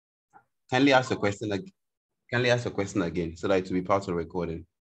kindly ask the question kindly ask the question again so that it will be part of recording.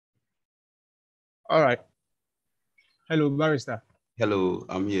 All right. Hello, Barrister. Hello,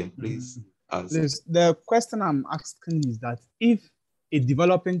 I'm here. Please ask. Please, the question I'm asking is that if a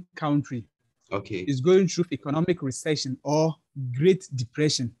developing country Okay. is going through economic recession or Great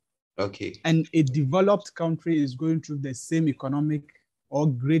Depression, Okay. and a developed country is going through the same economic or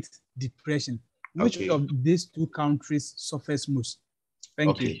Great Depression, which Okay. of these two countries suffers most?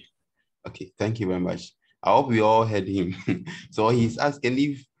 Thank you. Okay, thank you very much. I hope we all heard him. So he's asking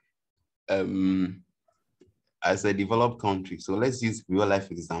if as a developed country, so let's use real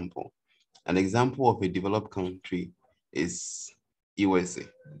life example. An example of a developed country is USA.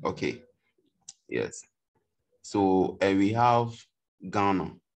 Okay, yes. So we have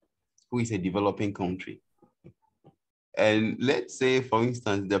Ghana, who is a developing country. And let's say, for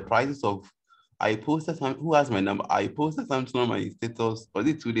instance, the prices of, I posted some, who has my number? I posted something on my status, was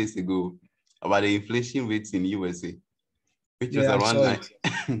it 2 days ago, about the inflation rates in USA, which was around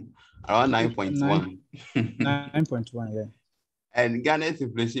around 9.1. 9.1, yeah. And Ghana's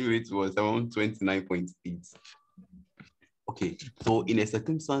inflation rate was around 29.8. Okay, so in a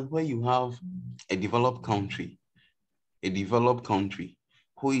circumstance where you have a developed country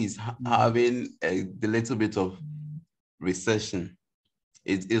who is having a little bit of recession,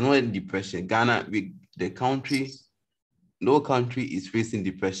 it's not a depression. Ghana, no country is facing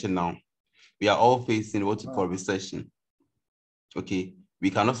depression now. We are all facing what you call recession. Okay, we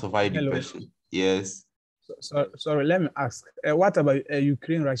cannot survive depression. Yes. Sorry, let me ask. What about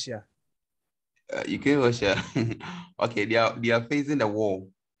Ukraine, Russia? Ukraine, Russia. Okay, they are facing the war,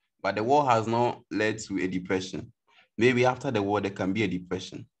 but the war has not led to a depression. Maybe after the war, there can be a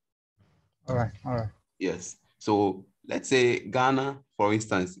depression. All right. Yes. So let's say Ghana, for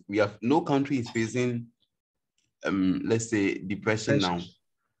instance, we have no country is facing, let's say, depression now.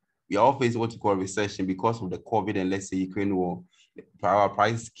 We are all facing what you call recession because of the COVID and let's say Ukraine war. Our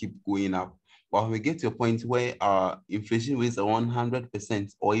prices keep going up. But when we get to a point where our inflation rates are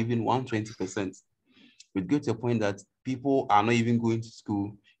 100% or even 120%, we get to a point that people are not even going to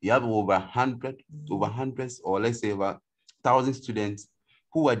school. You have over hundreds, or let's say over 1,000 students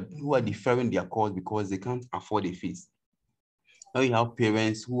who are deferring their course because they can't afford the fees. Now you have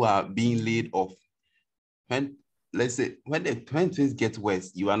parents who are being laid off. When things get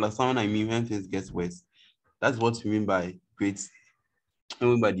worse, you understand what I mean? When things get worse, that's what we mean by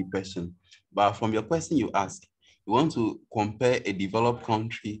depression. But from your question you ask, you want to compare a developed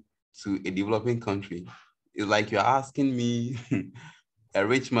country to a developing country. It's like you're asking me a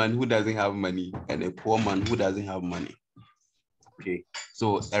rich man who doesn't have money and a poor man who doesn't have money. Okay,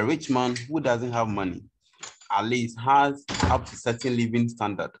 so a rich man who doesn't have money at least has up to certain living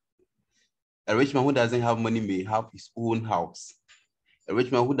standard. A rich man who doesn't have money may have his own house. A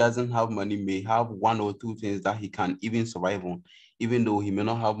rich man who doesn't have money may have one or two things that he can even survive on, even though he may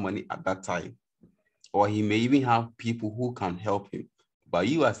not have money at that time. Or he may even have people who can help him. But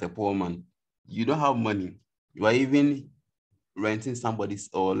you as a poor man, you don't have money. You are even renting somebody's,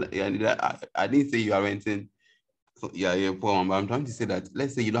 or I didn't say you are renting. So yeah, you're poor man, but I'm trying to say that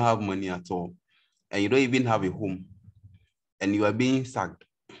let's say you don't have money at all and you don't even have a home and you are being sacked.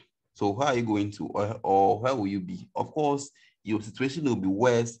 So where are you going to, or where will you be? Of course, your situation will be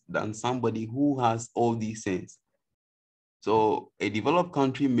worse than somebody who has all these things. So a developed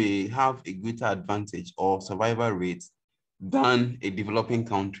country may have a greater advantage or survival rate than a developing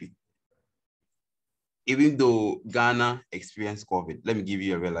country. Even though Ghana experienced COVID, let me give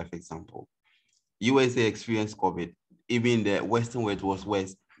you a real life example. USA experienced COVID, even the Western world was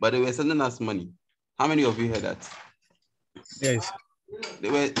worse, but they were sending us money. How many of you heard that? Yes.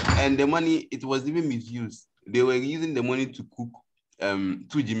 And the money, it was even misused. They were using the money to cook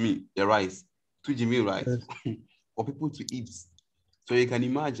tujimi, the rice, tujimi rice, yes, for people to eat. So you can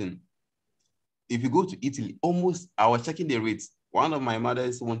imagine, if you go to Italy, I was checking the rates. One of my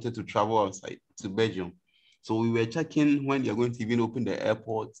mothers wanted to travel outside to Belgium. So we were checking when they're going to even open the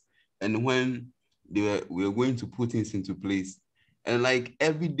airport and when we were going to put things into place. And like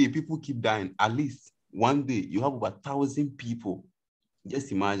every day, people keep dying. At least one day, you have over 1,000 people.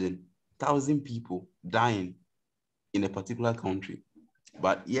 Just imagine 1,000 people dying in a particular country.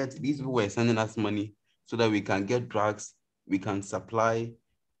 But yet these people were sending us money so that we can get drugs, we can supply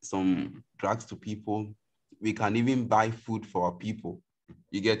some drugs to people, we can even buy food for our people.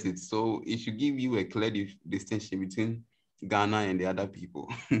 You get it? So it should give you a clear distinction between Ghana and the other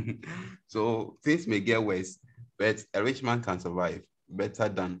people. So things may get worse, but a rich man can survive better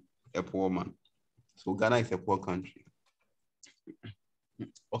than a poor man. So Ghana is a poor country.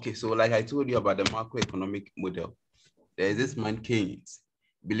 Okay, so like I told you about the macroeconomic model, there is this man Keynes.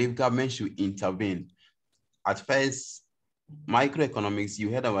 believe government should intervene. At first, microeconomics, you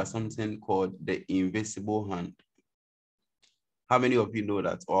heard about something called the invisible hand. How many of you know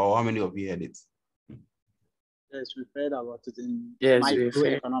that, or how many of you heard it? Yes, we've heard about it in Yes,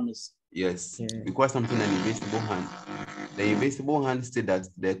 microeconomics. Yes, Yeah. because something an invisible hand. The invisible hand said that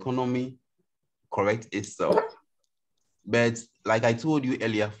the economy corrects itself. But like I told you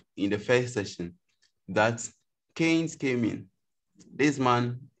earlier in the first session, that Keynes came in. This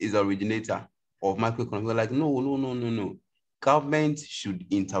man is the originator of microeconomics. We're like, no. Government should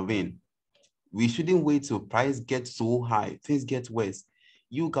intervene. We shouldn't wait till price gets so high, things get worse.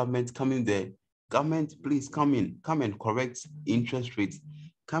 You government come in there. Government, please come in, come and correct interest rates,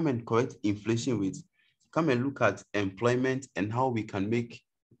 come and correct inflation rates, come and look at employment and how we can make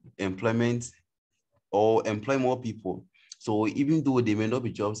employment or employ more people. So even though there may not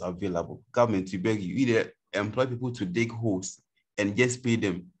be jobs available, government, to beg you, either employ people to dig holes and just pay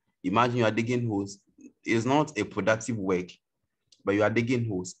them. Imagine you are digging holes. It's not a productive work, but you are digging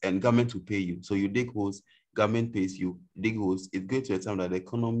holes and government will pay you. So you dig holes, government pays you, dig holes. It's going to a time that the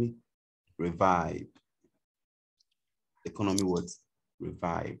economy revived. Economy was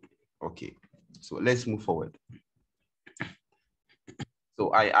revived. Okay, so let's move forward.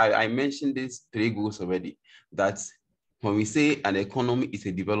 So I mentioned these 3 goals already, that when we say an economy is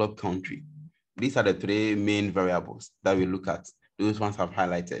a developed country, these are the 3 main variables that we look at. Those ones I've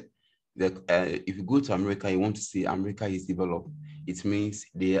highlighted. If you go to America, you want to see America is developed. It means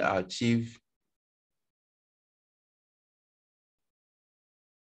they achieve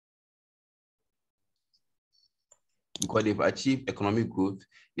because they've achieved economic growth,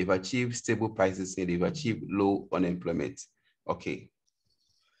 they've achieved stable prices, and they've achieved low unemployment. Okay.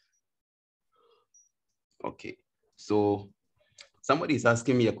 Okay. So somebody is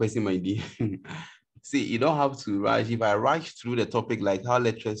asking me a question, my dear. See, you don't have to rush. If I rush through the topic like how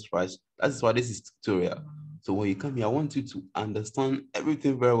lecturers rush, that's why this is tutorial. So when you come here, I want you to understand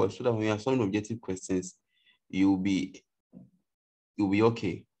everything very well so that when you have some objective questions, you'll be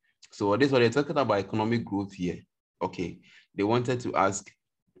okay. So this is what they're talking about, economic growth here. Okay. They wanted to ask,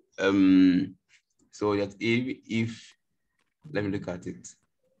 so that if let me look at it.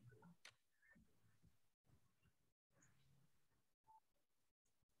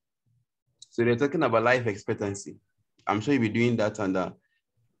 So they're talking about life expectancy. I'm sure you'll be doing that under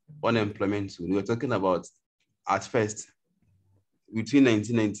unemployment too. We're talking about at first, between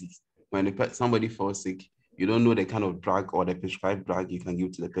 1990s, when somebody falls sick, you don't know the kind of drug or the prescribed drug you can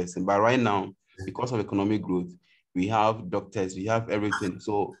give to the person. But right now, because of economic growth, we have doctors, we have everything.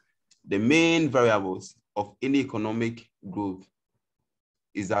 So the main variables of any economic growth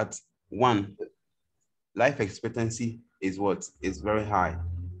is that 1, life expectancy is what? Is very high.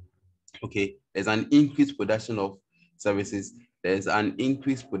 Okay, there's an increased production of services, there's an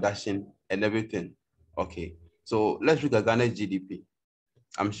increased production and everything. Okay, so let's look at Ghana's GDP.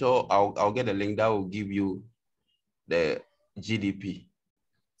 I'm sure I'll get a link that will give you the GDP.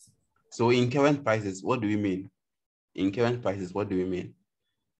 So in current prices, what do we mean? In current prices, what do we mean?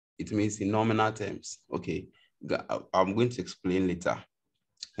 It means in nominal terms. Okay, I'm going to explain later.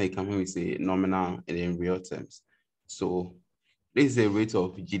 You can hear me say nominal and in real terms. So this is a rate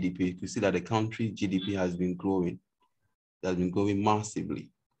of GDP. You see that the country GDP has been growing. It has been growing massively.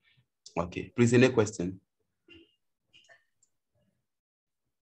 Okay, please, any question?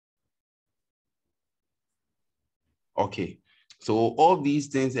 Okay, so all these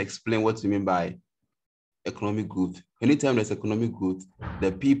things explain what you mean by economic growth. Anytime there's economic growth,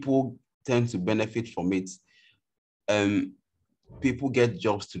 the people tend to benefit from it. People get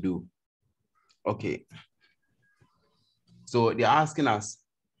jobs to do. Okay. So they're asking us,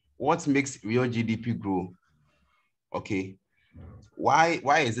 what makes real GDP grow? Okay. Why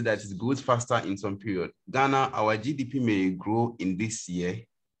is it that it grows faster in some period? Ghana, our GDP may grow in this year,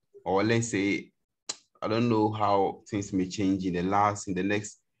 or let's say, I don't know how things may change in the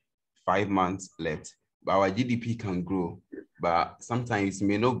next 5 months left, but our GDP can grow, but sometimes it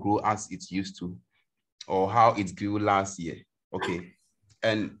may not grow as it used to, or how it grew last year. Okay.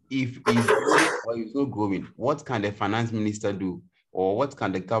 And if it's not growing, what can the finance minister do? Or what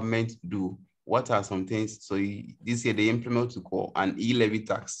can the government do? What are some things? So this year they implement to call an e-levy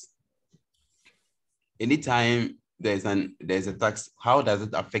tax. Anytime there's a tax, how does it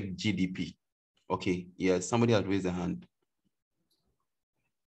affect GDP? Okay, yes, somebody has raised a hand.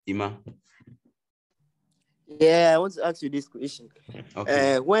 Ima? Yeah, I want to ask you this question.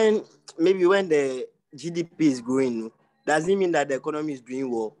 Okay. When the GDP is growing, does it mean that the economy is doing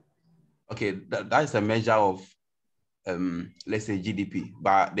well? Okay, that is a measure of let's say GDP,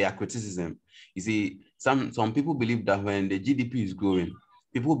 but their criticism. You see, some people believe that when the GDP is growing,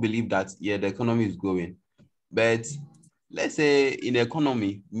 people believe that, yeah, the economy is growing. But let's say in the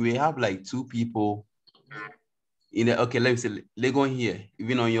economy, we have like two people in the, okay, let me say Legon here,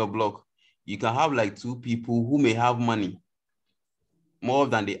 even on your block, you can have like two people who may have money more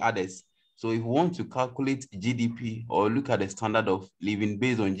than the others. So if you want to calculate GDP or look at the standard of living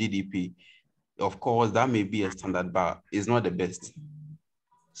based on GDP, of course, that may be a standard, but it's not the best.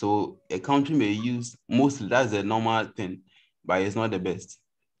 So a country may use, mostly that's a normal thing, but it's not the best.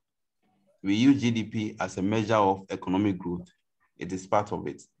 We use GDP as a measure of economic growth. It is part of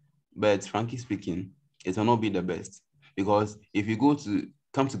it. But frankly speaking, it will not be the best. Because if you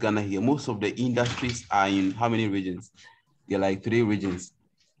come to Ghana here, most of the industries are in how many regions? They're like 3 regions.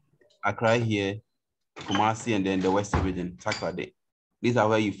 Accra here, Kumasi, and then the Western region, Takoradi. These are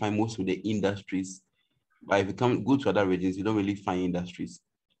where you find most of the industries. But if you go to other regions, you don't really find industries.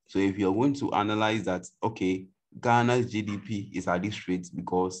 So if you're going to analyze that, okay, Ghana's GDP is at this rate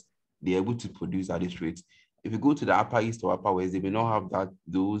because they're able to produce at this rate. If you go to the Upper East or Upper West, they may not have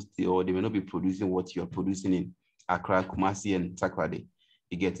or they may not be producing what you're producing in Accra, Kumasi, and Takoradi.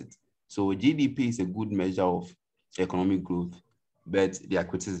 You get it? So GDP is a good measure of economic growth, but there are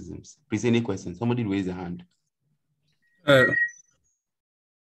criticisms. Please, any questions? Somebody raise a hand.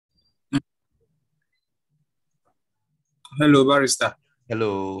 Hello, Barrister.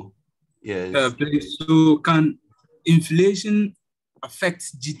 Hello. Yes. Please, so can inflation affect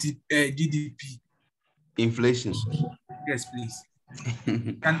GDP? Inflation. Yes, please.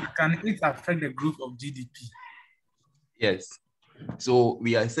 Can it affect the growth of GDP? Yes. So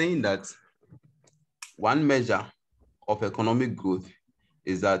we are saying that one measure of economic growth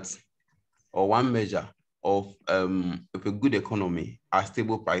is that, or one measure of a good economy are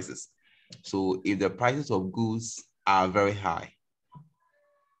stable prices. So if the prices of goods are very high,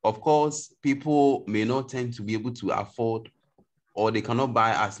 of course, people may not tend to be able to afford, or they cannot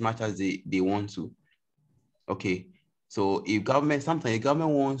buy as much as they want to. Okay, so if sometimes the government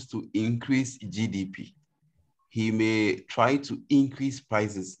wants to increase GDP, he may try to increase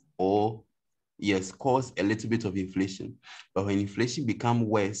prices or, yes, cause a little bit of inflation. But when inflation becomes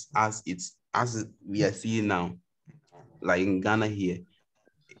worse, as we are seeing now, like in Ghana here,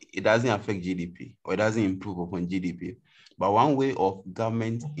 it doesn't affect GDP or it doesn't improve upon GDP. But one way of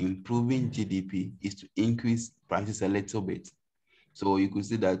government improving GDP is to increase prices a little bit. So you could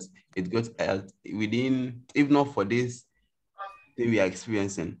see that it got within, if not for this thing we are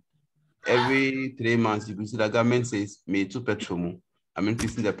experiencing, every 3 months, you could see the government says, may to petrol. I'm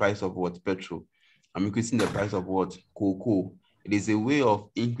increasing the price of what? Petrol. I'm increasing the price of what? Cocoa. It is a way of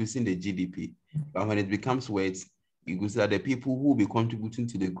increasing the GDP. But when it becomes wet, you could see that the people who will be contributing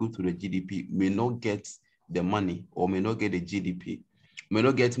to the growth of the GDP may not get the money or may not get the GDP, may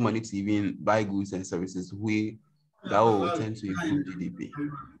not get money to even buy goods and services that will tend to improve GDP.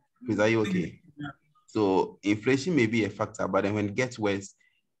 Is that you okay? So inflation may be a factor, but then when it gets worse,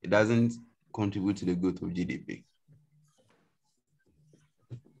 it doesn't contribute to the growth of GDP.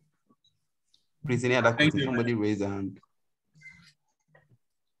 Please, any other question? Somebody raise a hand.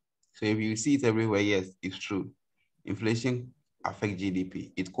 So if you see it everywhere, yes, it's true. Inflation affects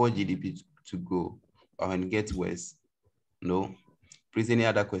GDP. It causes GDP to grow, but when it gets worse, no. Please, any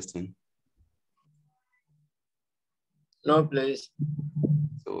other question? No, please.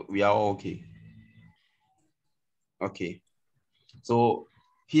 So we are all okay. Okay. So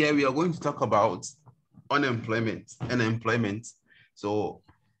here we are going to talk about unemployment and employment. So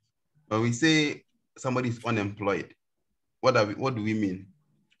when we say somebody is unemployed, what do we mean?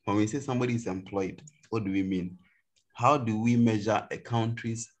 When we say somebody is employed, what do we mean? How do we measure a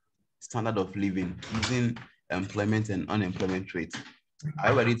country's standard of living using employment and unemployment rates? I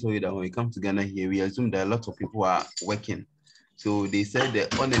already told you that when we come to Ghana here, we assume that a lot of people are working. So they said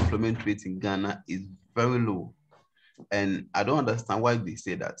the unemployment rate in Ghana is very low. And I don't understand why they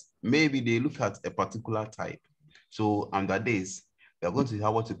say that. Maybe they look at a particular type. So under this, we are going to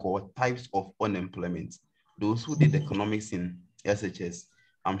have what we call types of unemployment. Those who did economics in SHS,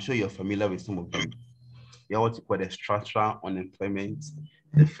 I'm sure you're familiar with some of them. We have what we call the structural unemployment,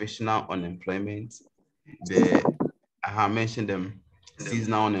 the frictional unemployment, I have mentioned them,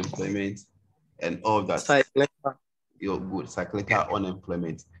 seasonal unemployment, and all of that. Your good cyclical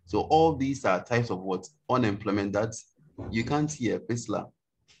unemployment. So all these are types of what? Unemployment that you can't hear, Priscilla.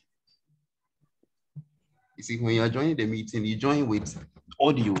 You see, when you are joining the meeting, you join with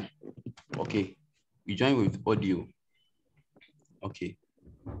audio. Okay. You join with audio. Okay.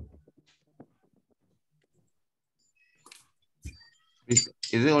 Is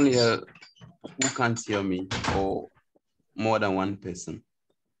it only who can't hear me or more than one person?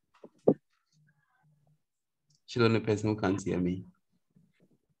 She's the only person who can't hear me.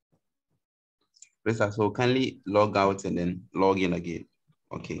 Lisa, so kindly log out and then log in again.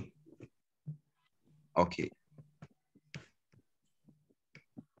 Okay. Okay.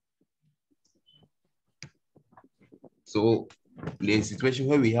 So the situation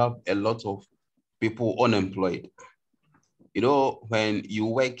where we have a lot of people unemployed. You know, when you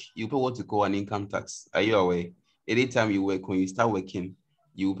work, you pay what you call an income tax. Are you aware? Anytime you work, when you start working,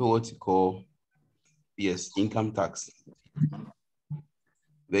 you pay what you call, yes, income tax.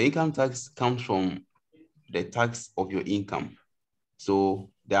 The income tax comes from the tax of your income. So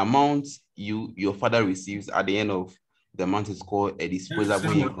the amount your father receives at the end of the month is called a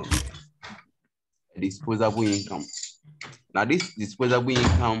disposable income. A disposable income. Now, this disposable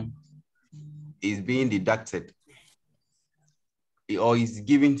income is being deducted or is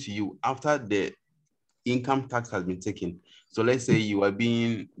given to you after the income tax has been taken. So let's say you are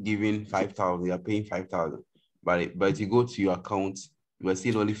being given 5,000, you are paying 5,000, but you go to your account, you are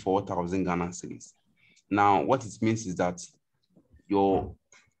seeing only 4,000 Ghana cedis. Now, what it means is that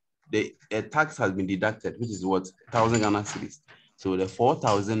the tax has been deducted, which is what 1,000 Ghana cedis. So the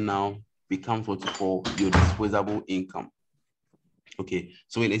 4,000 now becomes what you call your disposable income. Okay,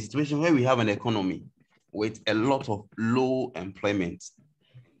 so in a situation where we have an economy with a lot of low employment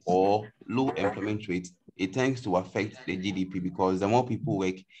or low employment rate, it tends to affect the GDP because the more people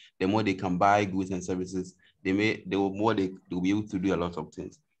work, the more they can buy goods and services. They'll be able to do a lot of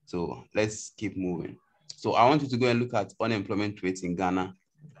things. So let's keep moving. So I want you to go and look at unemployment rates in Ghana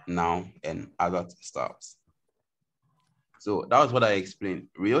now and other stuffs. So that was what I explained.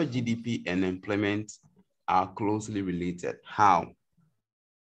 Real GDP and employment are closely related. How?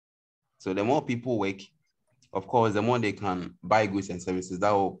 So the more people work, of course, the more they can buy goods and services, that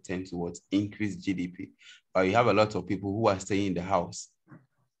will tend to increase GDP. But you have a lot of people who are staying in the house,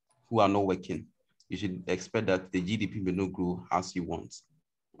 who are not working. You should expect that the GDP will not grow as you want.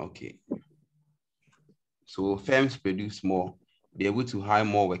 Okay. So firms produce more, they're able to hire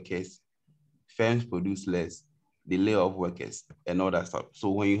more workers. Firms produce less, they lay off workers and all that stuff. So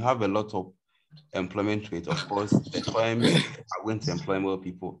when you have a lot of employment rate, of course, the firms are going to employ more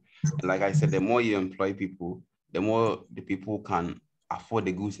people. And like I said, the more you employ people, the more the people can afford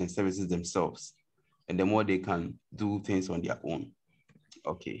the goods and services themselves, and the more they can do things on their own.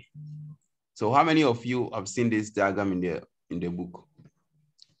 Okay. So how many of you have seen this diagram in the book?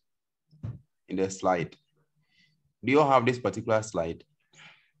 In the slide? Do you all have this particular slide?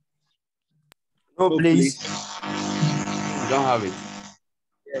 No, please. You don't have it?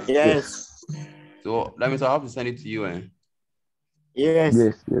 Yes. So that means I have to send it to you. Yes.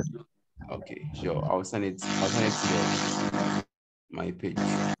 Yes. Okay, sure. I'll send it to my page.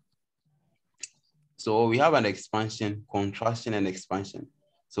 So we have an expansion, contraction, and expansion.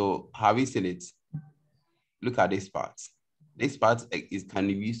 So have you seen it? Look at this part. This part can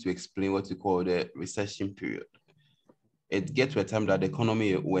be used to explain what we call the recession period. It gets to a time that the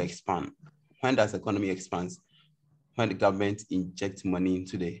economy will expand. When does the economy expand? When the government injects money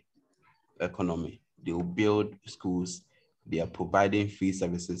into the economy. They will build schools. They are providing free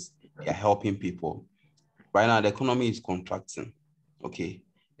services. They are helping people. Right now, the economy is contracting. Okay,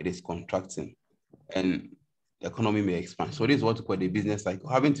 it is contracting, and the economy may expand. So this is what we call the business cycle.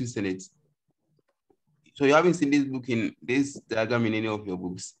 Haven't you seen it? So you haven't seen this book in this diagram in any of your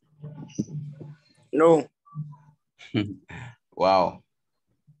books? No. Wow.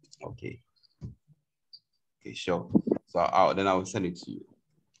 Okay. Okay, sure. So then I will send it to you.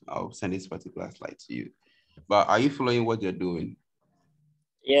 I'll send this particular slide to you. But are you following what you're doing?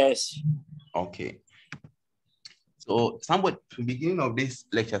 Yes. Okay. So from the beginning of this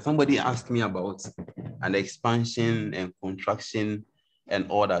lecture, somebody asked me about an expansion and contraction and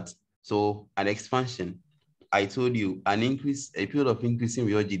all that. So an expansion, I told you, a period of increasing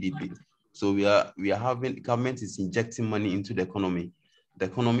real GDP. So we are having, government is injecting money into the economy. The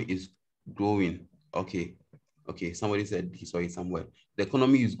economy is growing. Okay. Somebody said he saw it somewhere. The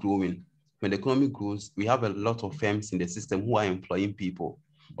economy is growing. When the economy grows, we have a lot of firms in the system who are employing people.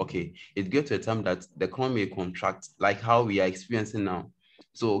 Okay, it gets to a time that the economy contracts, like how we are experiencing now.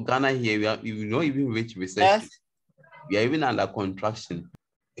 So Ghana here, we not even reach recession. Yes. We are even under contraction.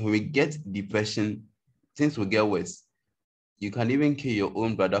 When we get depression, things will get worse. You can even kill your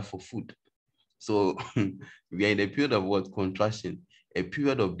own brother for food. So we are in a period of what? Contraction, a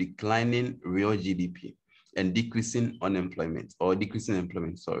period of declining real GDP and decreasing unemployment or decreasing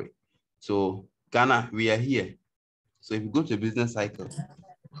employment, sorry. So Ghana, we are here. So if you go to a business cycle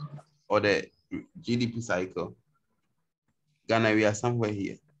or the GDP cycle, Ghana, we are somewhere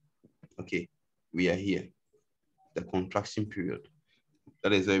here. Okay, we are here. The contraction period.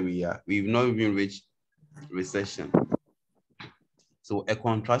 That is where we are. We've not even reached recession. So a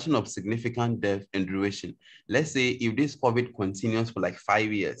contraction of significant depth and duration. Let's say if this COVID continues for like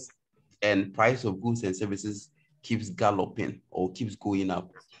 5 years and price of goods and services keeps galloping or keeps going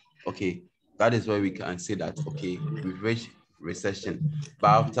up, okay, that is where we can say that, okay, we've reached recession.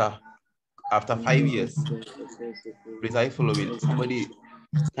 But after 5 years, please, are you following? Somebody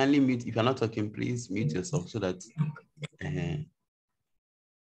kindly mute. If you're not talking, please mute yourself so that,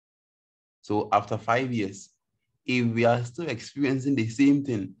 so after 5 years, if we are still experiencing the same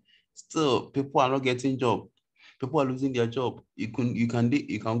thing, still people are not getting job, people are losing their job. You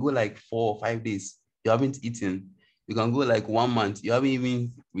can go like 4 or 5 days, you haven't eaten. You can go like 1 month, you haven't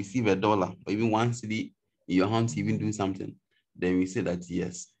even received $1 or even 1 cedi in your hand to even do something. Then we say that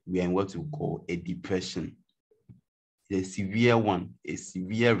yes, we are in what we call a depression, a severe one, a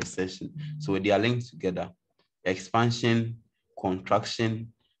severe recession. So they are linked together: expansion,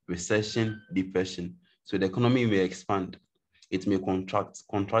 contraction, recession, depression. So the economy may expand, it may contract.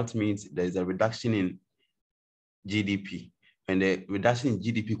 Contract means there is a reduction in GDP. When the reduction in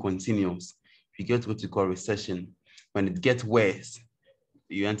GDP continues, you get what you call recession. When it gets worse,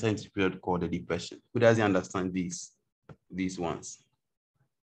 you enter into a period called a depression. Who doesn't understand these ones?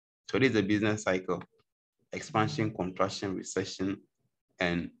 So this is a business cycle: expansion, contraction, recession,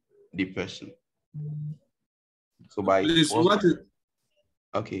 and depression. So by Please,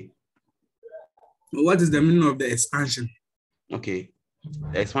 what is the meaning of the expansion? Okay,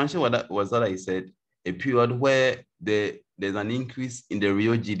 the expansion was that I said, a period where there's an increase in the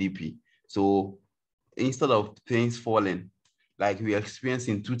real GDP. So instead of things falling like we experienced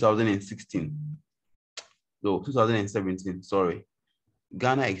in 2017, sorry,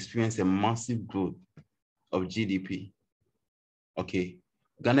 Ghana experienced a massive growth of GDP. Okay,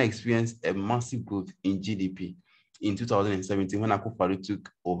 Ghana experienced a massive growth in GDP in 2017 when Akufo-Addo took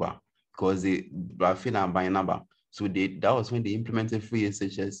over, because they Rafina and Bainaba. So that was when they implemented free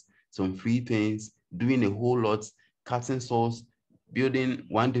SHS, some free things, doing a whole lot, cutting source, building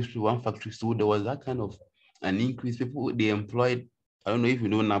one district, one factory. So there was that kind of an increase. People, they employed, I don't know if you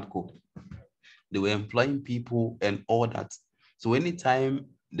know NAPCO, they were employing people and all that. So anytime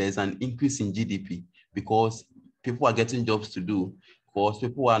there's an increase in GDP, because people are getting jobs to do, because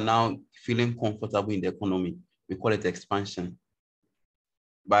people are now feeling comfortable in the economy, we call it expansion.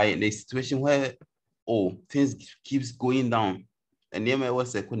 By the situation where, things keeps going down, and they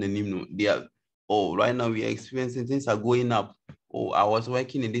are, right now we are experiencing things are going up. I was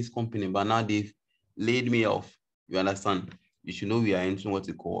working in this company, but now they've laid me off. You understand? You should know we are entering what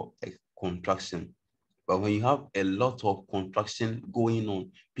we call a contraction. But when you have a lot of contraction going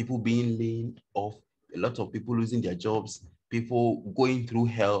on, people being laid off, a lot of people losing their jobs, people going through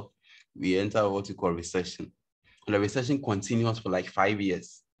hell, we enter what we call recession. And the recession continues for like 5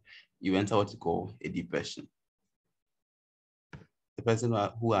 years. You enter what you call a depression. The person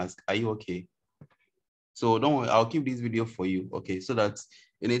who asked, are you okay? So don't worry, I'll keep this video for you, okay? So that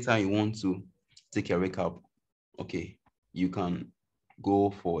anytime you want to take a recap, okay, you can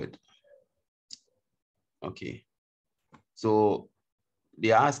go forward. Okay. So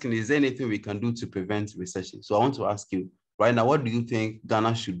they are asking, is there anything we can do to prevent recession? So I want to ask you right now, what do you think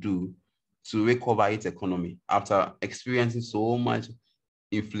Ghana should do to recover its economy after experiencing so much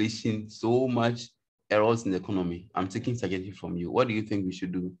inflation, so much errors in the economy? I'm taking suggestions from you. What do you think we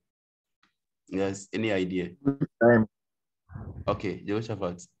should do? Yes, any idea? Okay,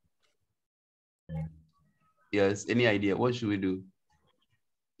 Jehoshaphat. Yes, any idea? What should we do?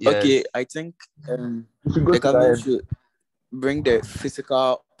 Yes. Okay, I think the government should bring the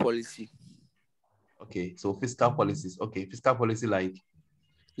fiscal policy. Okay, so fiscal policies. Okay, fiscal policy like?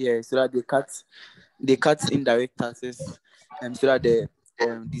 Yeah, so that they cut indirect taxes, so that the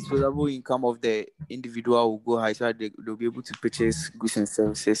disposable income of the individual will go high, so that they'll be able to purchase goods and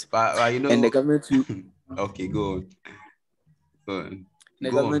services. But you know, and the government too. Okay, go on.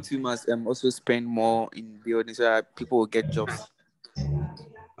 The government too must also spend more in building, so that people will get jobs.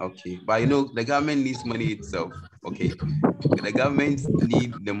 Okay, but you know, the government needs money itself. Okay, the government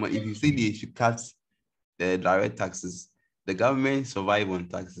need the money. If you say they should cut the direct taxes, the government survive on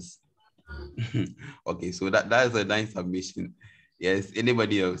taxes. Okay, so that is a nice submission. Yes,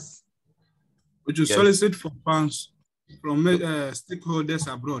 anybody else? Would you solicit for funds from stakeholders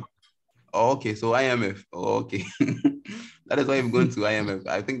abroad? Oh, okay, so IMF. Oh, okay. That is why I'm going to IMF.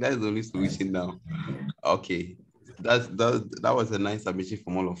 I think that is the only solution now. Okay. That was a nice submission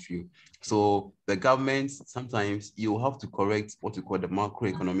from all of you. So the government, sometimes you have to correct what we call the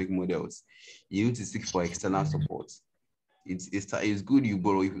macroeconomic models. You need to seek for external support. It's good you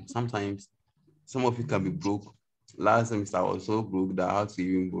borrow. Sometimes some of you can be broke. Last semester I was so broke that I had to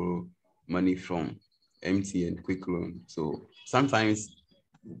even borrow money from MTN, quick loan. So sometimes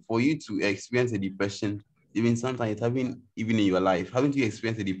for you to experience a depression, even sometimes even in your life, haven't you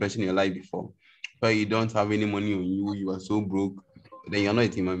experienced a depression in your life before? Where you don't have any money on you, you are so broke, then you're not a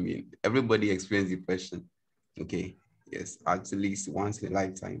human being. Everybody experiences depression. Okay. Yes, at least once in a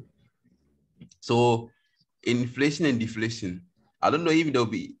lifetime. So inflation and deflation. I don't know if there'll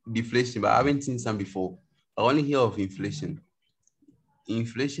be deflation, but I haven't seen some before. I only hear of inflation.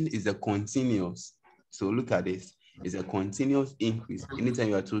 Inflation is a continuous. So look at this. It's a continuous increase. Anytime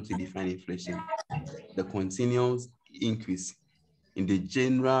you are told to define inflation, the continuous increase in the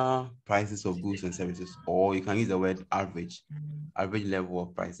general prices of goods and services, or you can use the word average level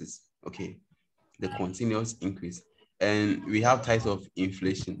of prices. Okay, the continuous increase. And we have types of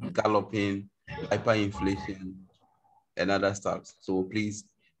inflation: galloping, hyperinflation, and other stuff. So please,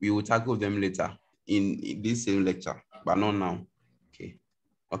 we will tackle them later in this same lecture, but not now. Okay.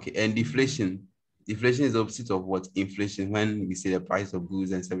 Okay. And deflation. Deflation is the opposite of what? Inflation, when we say the price of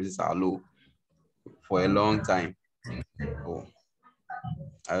goods and services are low for a long time. Oh,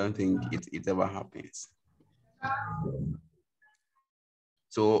 I don't think it ever happens.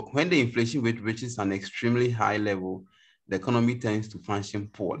 So when the inflation rate reaches an extremely high level, the economy tends to function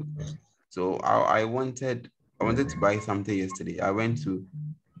poorly. So I wanted to buy something yesterday. I went to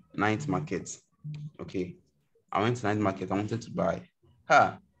night market. Okay. I went to night market. I wanted to buy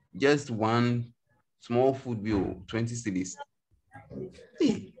just one small food bill, 20 cedis.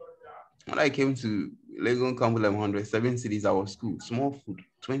 Hey, when I came to Legon Campbell 107 cedis, I was cool. Small food,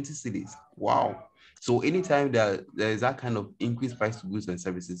 20 cedis. Wow. So anytime there is that kind of increased price to goods and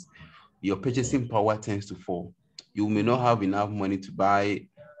services, your purchasing power tends to fall. You may not have enough money to buy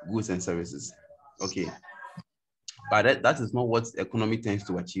goods and services. Okay. But that is not what the economy tends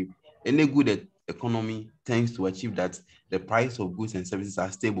to achieve. Any good economy tends to achieve that the price of goods and services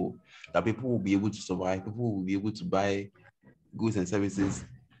are stable, that people will be able to survive, people will be able to buy goods and services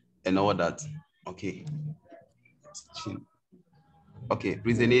and all that. Okay. Okay,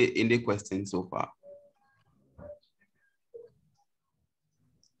 please, any questions so far?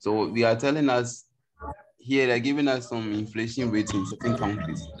 So they are telling us here, they're giving us some inflation rates in certain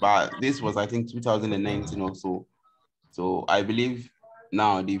countries, but this was, I think, 2019 or so. So I believe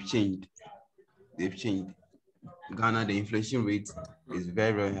now they've changed. Ghana, the inflation rate is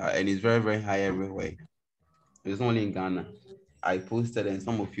very, very high, and it's very, very high everywhere. It's not only in Ghana. I posted, and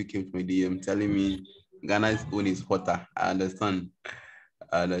some of you came to my DM telling me Ghana's own is hotter. I understand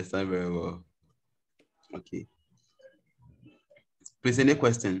very well. Okay. Please, any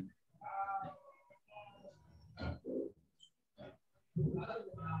question?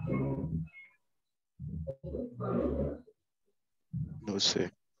 No, sir.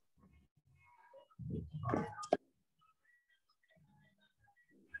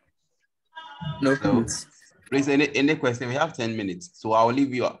 No, So, please. please, any question? We have 10 minutes. So I'll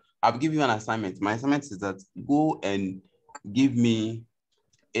give you an assignment. My assignment is that go and give me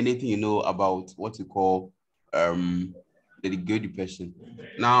anything you know about what you call the Great Depression.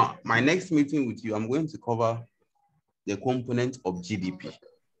 Now, my next meeting with you, I'm going to cover the component of GDP.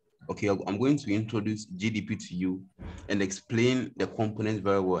 Okay, I'm going to introduce GDP to you and explain the components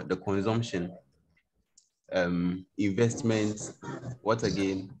very well, the consumption, investments, what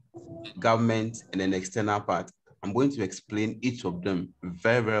again, government, and then external part. I'm going to explain each of them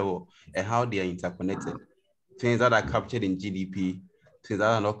very, very well and how they are interconnected. Things that are captured in GDP, things that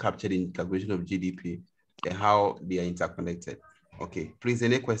are not captured in calculation of GDP, and how they are interconnected. Okay, please,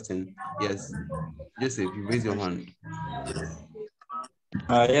 any question? Yes, Joseph, you raise your hand.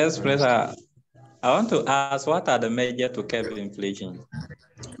 Yes, please. I want to ask, what are the measures to curb inflation?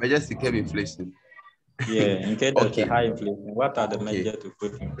 Measures to curb inflation. Yeah, in case there's Okay. a high inflation, what are the Okay. measures to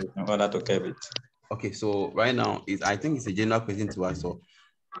curb inflation in order to curb it? Okay, so right now, I think it's a general question to us. So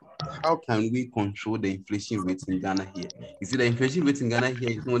how can we control the inflation rate in Ghana here? You see, the inflation rate in Ghana here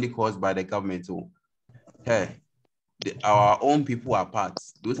is only caused by the government. So, hey, our own people are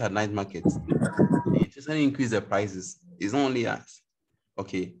parts. Those are night markets. They just increase the prices. It's not only us.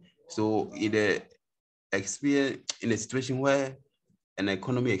 Okay, so in a situation where an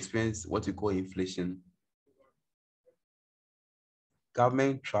economy experiences what we call inflation,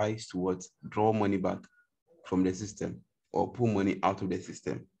 government tries to draw money back from the system or pull money out of the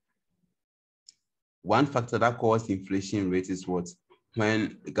system. One factor that causes inflation rate is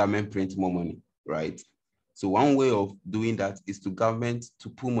when the government prints more money, right? So one way of doing that is to government to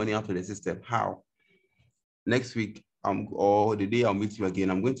pull money out of the system. How? Next week, or the day I'll meet you again,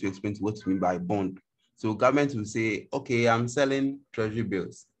 I'm going to explain to what you mean by bond. So government will say, okay, I'm selling treasury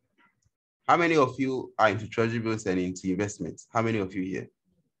bills. How many of you are into treasury bills and into investments? How many of you here?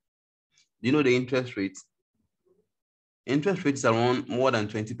 Do you know the interest rates? Interest rates are around more than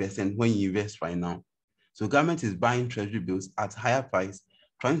 20% when you invest right now. So government is buying treasury bills at higher price,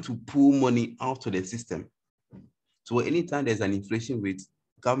 trying to pull money out of the system. So anytime there's an inflation rate,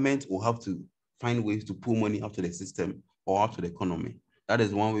 government will have to find ways to pull money out of the system or out of the economy. That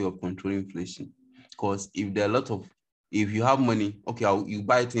is one way of controlling inflation. Because if there are a lot of, if you have money, okay, you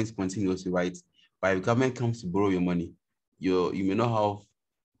buy things continuously, right? But if government comes to borrow your money, you may not have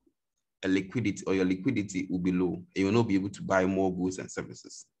a liquidity, or your liquidity will be low. And you will not be able to buy more goods and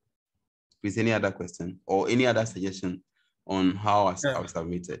services. Please, any other question or any other suggestion on how I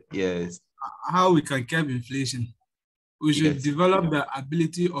submitted? Yes. How we can curb inflation? We should Yes. develop the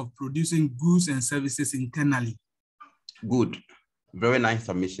ability of producing goods and services internally. Good. Very nice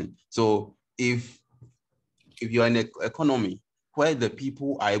submission. So if you're in an economy where the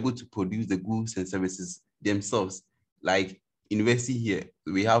people are able to produce the goods and services themselves, like university here,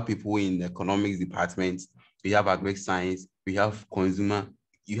 we have people in the economics department, we have agri science, we have consumer,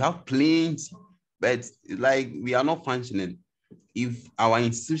 you have plenty, but like we are not functioning. If our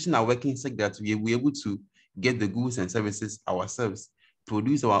institutions are working such that we're able to get the goods and services ourselves,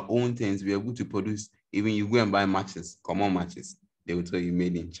 produce our own things, we're able to produce, even you go and buy matches, common matches, they will tell you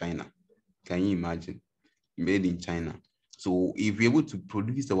made in China. Can you imagine? Made in China. So if we're able to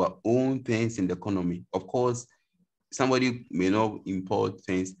produce our own things in the economy, of course, somebody may not import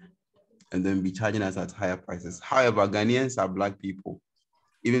things and then be charging us at higher prices. However, Ghanaians are Black people.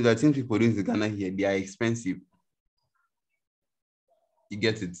 Even the things we produce in Ghana here, they are expensive. You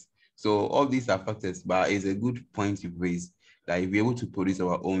get it? So all these are factors, but it's a good point you've raised, that if we're able to produce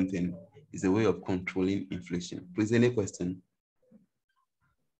our own thing, it's a way of controlling inflation. Please, any question?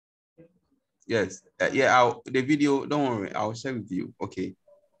 Yes. The video, don't worry, I'll share with you. Okay.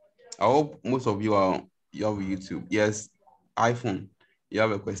 I hope most of you have YouTube. Yes, iPhone, you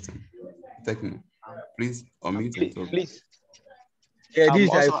have a question. Techno. Please unmute and talk. Please. Yeah, this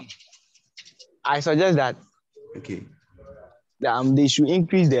Also, I suggest that Okay. they should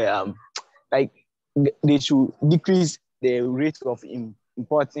increase the they should decrease the rate of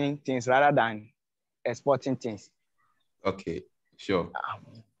importing things rather than exporting things. Okay, sure.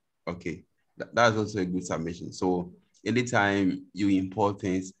 Okay, that's also a good submission. So anytime you import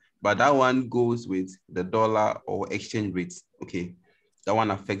things, but that one goes with the dollar or exchange rates. Okay, that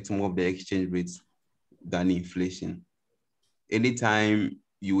one affects more of the exchange rates than inflation. Anytime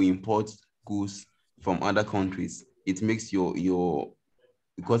you import goods from other countries, it makes your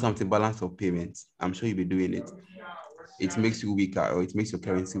because of the balance of payments, I'm sure you'll be doing it. It makes you weaker, or it makes your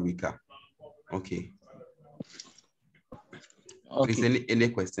currency weaker. Okay. Please, any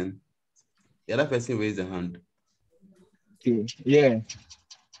question? The other person raised a hand. Okay, yeah.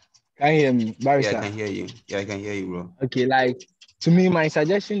 Can you hear me, Barrister? Yeah, I can hear you. Yeah, I can hear you, bro. Okay, to me, my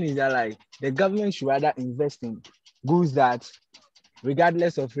suggestion is that the government should rather invest in goods that,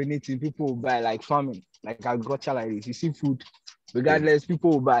 regardless of anything, people will buy, like farming, like agriculture, like this. You see food, regardless,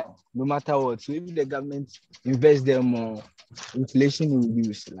 people will buy, no matter what. So if the government invests there more, inflation will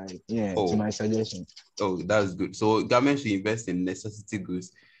reduce. To my suggestion. Oh, that's good. So government should invest in necessity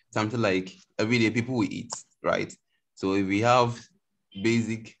goods, something like everyday people will eat, right? So if we have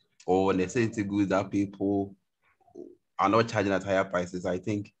basic or necessity goods that people are not charging at higher prices, I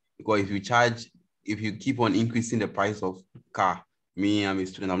think, because if you keep on increasing the price of car, I'm a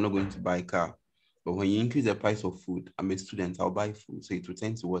student, I'm not going to buy a car. But when you increase the price of food, I'm a student, I'll buy food. So it will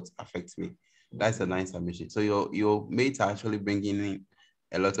tend to what affects me. That's a nice submission. So your mates are actually bringing in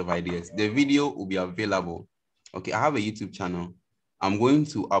a lot of ideas. The video will be available. Okay, I have a YouTube channel. I'm going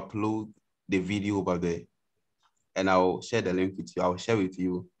to upload the video over there, and I'll share the link with you. I'll share with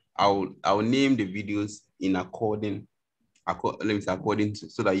you. I'll name the videos in according to,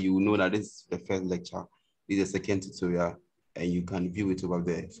 so that you know that this is the first lecture, this is the second tutorial, and you can view it over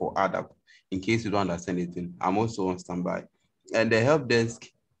there for ADAP. In case you don't understand anything, I'm also on standby. And the help desk,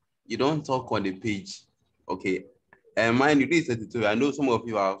 you don't talk on the page, okay? And mind you, this is a tutorial. I know some of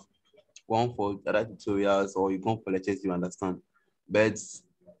you have gone for other tutorials or you've gone for lectures, you understand. But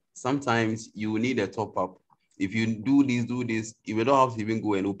sometimes you need a top up. If you do this, you don't have to even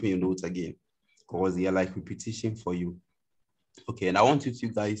go and open your notes again, because they are like repetition for you. Okay, and I want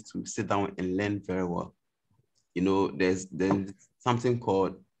you guys to sit down and learn very well. You know, there's something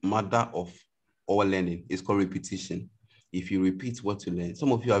called mother of all learning. It's called repetition. If you repeat what you learn,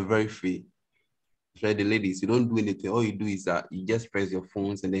 some of you are very free. The ladies, you don't do anything. All you do is that you just press your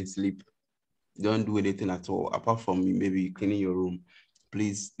phones and then sleep. You don't do anything at all, apart from maybe cleaning your room.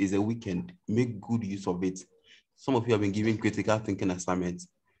 Please, it's a weekend. Make good use of it. Some of you have been given critical thinking assignments.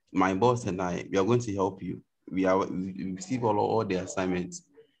 My boss and I, we are going to help you. We receive all the assignments.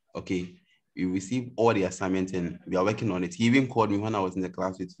 Okay. We received all the assignments and we are working on it. He even called me when I was in the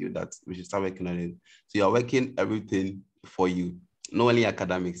class with you that we should start working on it. So you are working everything for you, not only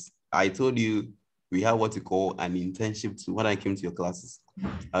academics. I told you we have what you call an internship too. When I came to your classes, I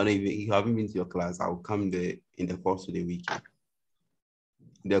don't know if you haven't been to your class, I'll come there in the course of the week.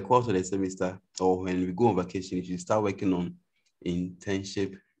 The course of the semester, or when we go on vacation, if you start working on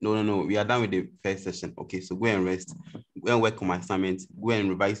internship. No. We are done with the first session. Okay, so go and rest. Go and work on my assignment. Go and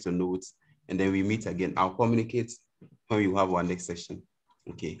revise your notes, and then we meet again. I'll communicate when we have our next session.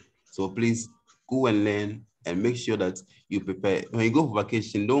 Okay, so please go and learn and make sure that you prepare. When you go for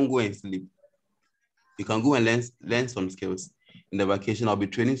vacation, don't go and sleep. You can go and learn some skills. In the vacation, I'll be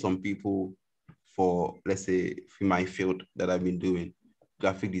training some people for, let's say, in my field that I've been doing,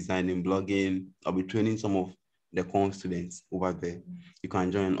 graphic designing, blogging. I'll be training some of the course students over there. You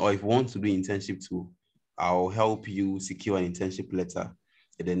can join, or if you want to do internship too, I'll help you secure an internship letter,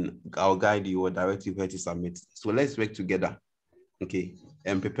 and then I'll guide you or direct you where to submit. So let's work together, okay?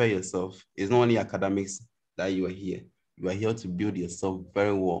 And prepare yourself. It's not only academics that you are here. You are here to build yourself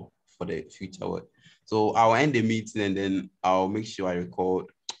very well for the future work. So I'll end the meeting and then I'll make sure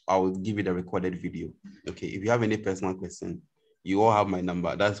I will give you the recorded video. Okay, if you have any personal question, you all have my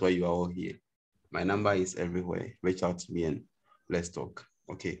number. That's why you are all here. My number is everywhere. Reach out to me and let's talk.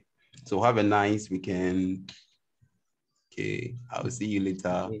 Okay, so have a nice weekend. Okay, I'll see you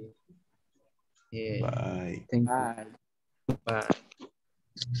later. Yeah. Bye. Thank you. Bye. Bye.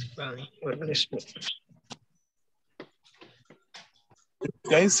 Bye.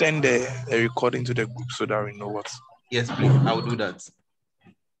 Can you send a recording to the group so that we know what? Yes, please. I will do that.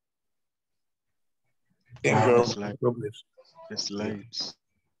 Thank you very much. The slides.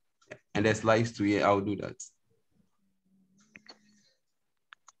 And there's slides too. Yeah, I'll do that.